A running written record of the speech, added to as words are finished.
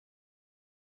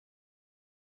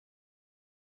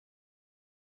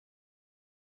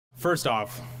First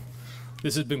off,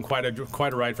 this has been quite a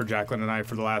ride for Jaclyn and I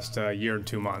for the last year and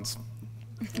 2 months.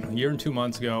 A year and 2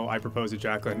 months ago, I proposed to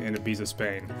Jaclyn in Ibiza,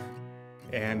 Spain.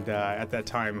 And at that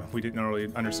time, we didn't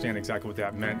really understand exactly what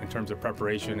that meant in terms of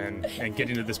preparation and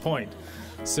getting to this point.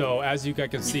 So as you guys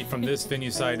can see from this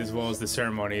venue site as well as the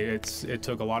ceremony, it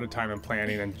took a lot of time and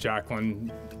planning, and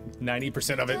Jaclyn,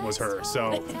 90% of it was her.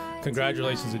 So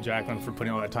congratulations to Jaclyn for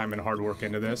putting all that time and hard work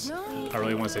into this. I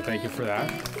really want to say thank you for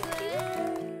that.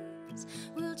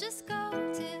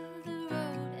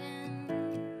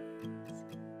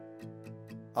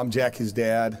 I'm Jackie's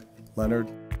dad, Leonard.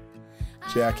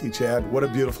 Jackie, Chad, what a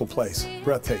beautiful place.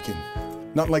 Breathtaking.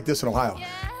 Nothing like this in Ohio.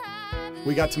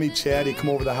 We got to meet Chad. He came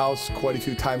over to the house quite a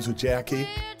few times with Jackie.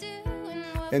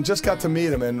 And just got to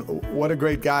meet him, and what a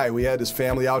great guy. We had his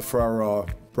family out for our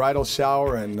bridal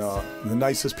shower, and the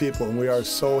nicest people, and we are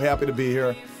so happy to be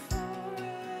here.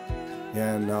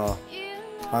 And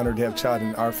honored to have Chad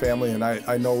in our family, and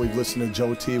I know we've listened to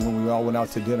Joe T when we all went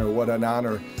out to dinner. What an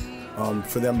honor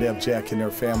for them to have Jack in their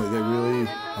family. They really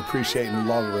appreciate and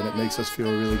love her, and it makes us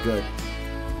feel really good.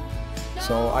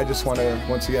 So I just want to,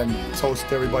 once again, toast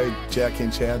everybody, Jackie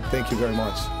and Chad. Thank you very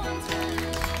much.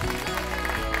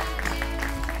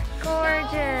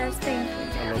 Gorgeous. Thank you.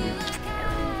 I love you.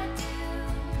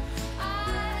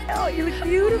 Oh, you look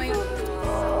beautiful.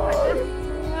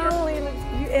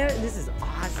 This is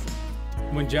awesome.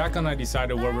 When Jaclyn and I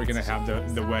decided where we're going to have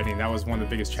the wedding, that was one of the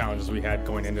biggest challenges we had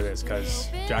going into this, because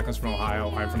Jaclyn's from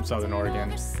Ohio, I'm from Southern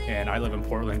Oregon, and I live in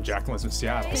Portland, Jaclyn lives in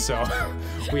Seattle. So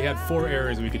we had 4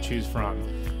 areas we could choose from,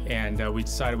 and we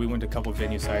decided we went to a couple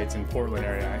venue sites in Portland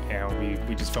area, and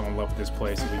we just fell in love with this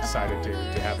place, and we decided to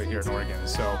have it here in Oregon.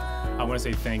 So I want to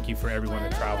say thank you for everyone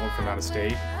that traveled from out of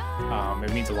state.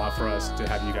 It means a lot for us to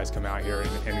have you guys come out here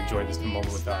and enjoy this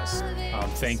moment with us.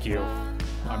 Thank you.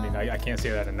 I mean, I can't say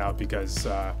that enough, because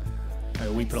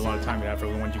we put a lot of time and effort.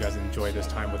 We want you guys to enjoy this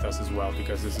time with us as well,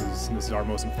 because this is our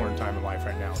most important time in life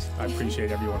right now. So I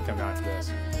appreciate everyone coming out for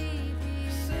this.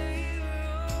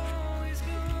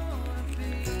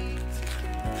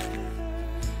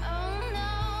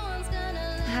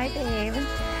 Hi, babe.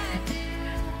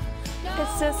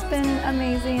 It's just been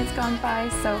amazing. It's gone by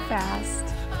so fast.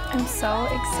 I'm so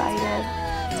excited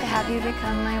to have you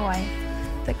become my wife.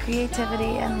 The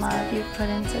creativity and love you've put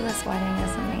into this wedding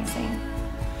is amazing.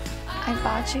 I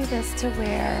bought you this to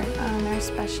wear on our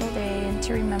special day and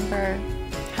to remember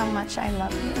how much I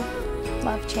love you.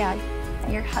 Love, Chad,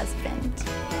 your husband.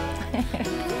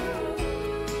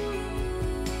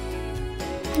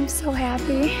 I'm so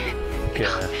happy.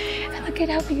 Yeah. Look at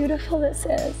how beautiful this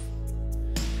is.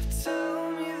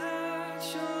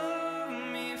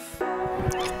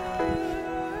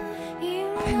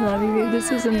 I love you, babe.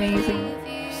 This is amazing.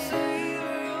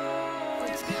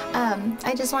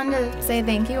 I just wanted to say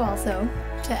thank you also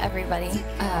to everybody,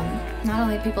 not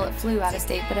only people that flew out of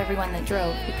state, but everyone that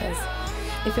drove, because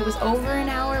if it was over an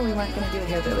hour, we weren't going to do it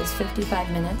here, but it was 55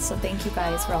 minutes, so thank you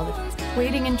guys for all the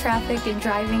waiting in traffic and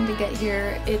driving to get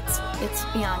here. It's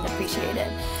beyond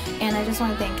appreciated. And I just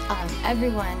want to thank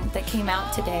everyone that came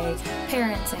out today,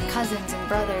 parents and cousins and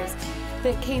brothers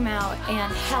that came out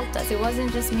and helped us. It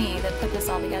wasn't just me that put this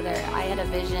all together. I had a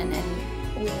vision, and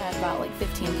we had about like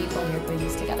 15 people here putting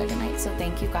this together tonight, so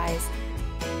thank you guys.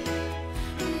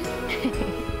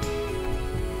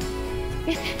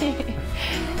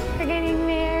 We're getting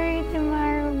married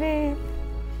tomorrow, babe.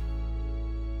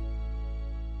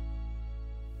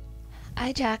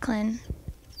 I, Jaclyn,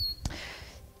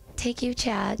 take you,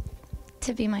 Chad,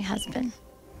 to be my husband,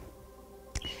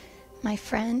 my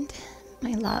friend,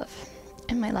 my love,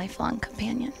 and my lifelong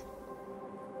companion.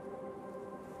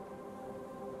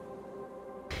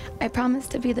 I promise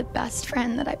to be the best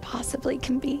friend that I possibly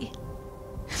can be,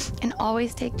 and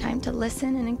always take time to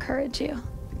listen and encourage you.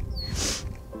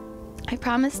 I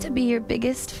promise to be your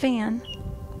biggest fan,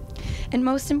 and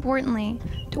most importantly,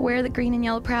 to wear the green and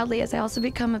yellow proudly, as I also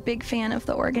become a big fan of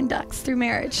the Oregon Ducks through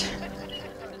marriage.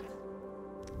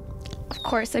 Of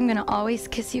course, I'm gonna always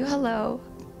kiss you hello,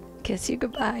 kiss you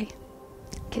goodbye,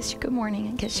 kiss you good morning,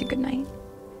 and kiss you good night.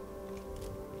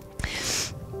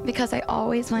 Because I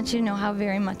always want you to know how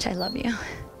very much I love you.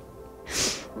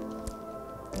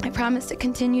 I promise to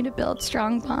continue to build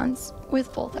strong bonds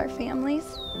with both our families.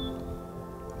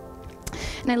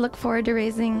 And I look forward to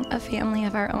raising a family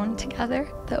of our own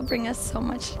together that will bring us so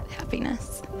much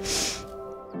happiness.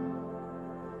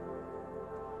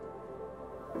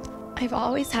 I've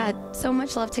always had so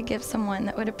much love to give someone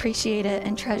that would appreciate it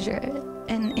and treasure it,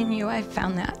 and in you I've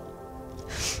found that.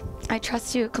 I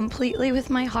trust you completely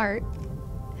with my heart,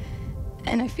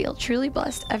 and I feel truly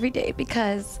blessed every day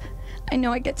because I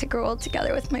know I get to grow old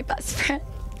together with my best friend.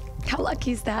 How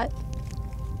lucky is that?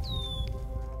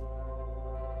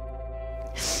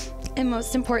 And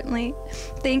most importantly,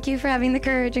 thank you for having the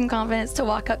courage and confidence to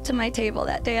walk up to my table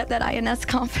that day at that INS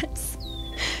conference.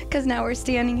 Because now we're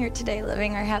standing here today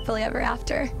living our happily ever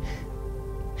after.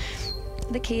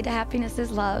 The key to happiness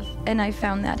is love, and I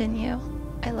found that in you.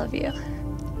 I love you.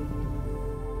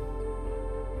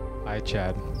 I,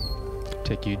 Chad,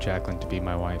 take you, Jaclyn, to be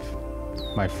my wife,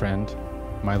 my friend,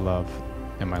 my love,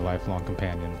 and my lifelong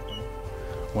companion.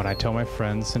 When I tell my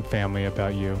friends and family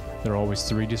about you, there are always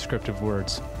 3 descriptive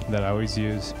words that I always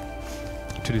use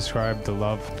to describe the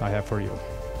love I have for you.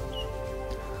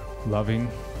 Loving,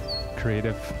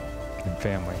 creative, and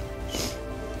family.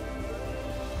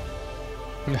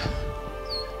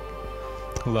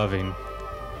 Loving,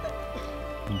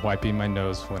 wiping my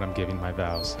nose when I'm giving my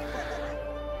vows.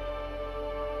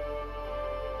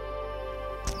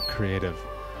 Creative.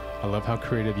 I love how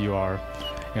creative you are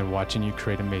and watching you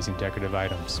create amazing decorative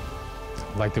items,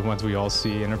 like the ones we all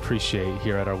see and appreciate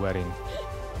here at our wedding.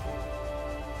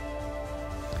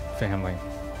 Family.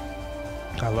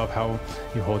 I love how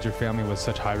you hold your family with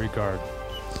such high regard.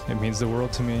 It means the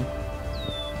world to me.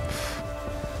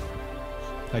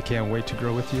 I can't wait to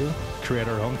grow with you, create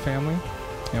our own family,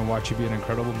 and watch you be an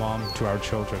incredible mom to our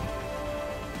children.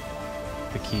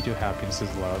 The key to happiness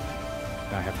is love.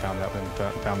 And I have found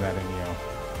that in you.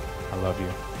 I love you.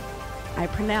 I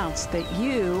pronounce that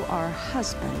you are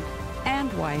husband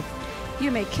and wife.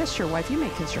 You may kiss your wife, you may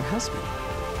kiss your husband.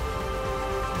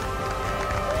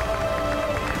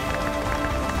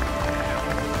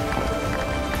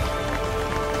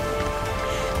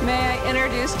 May I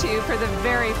introduce to you for the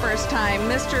very first time,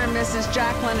 Mr. and Mrs.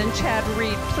 Jaclyn and Chad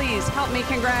Reed. Please help me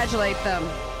congratulate them.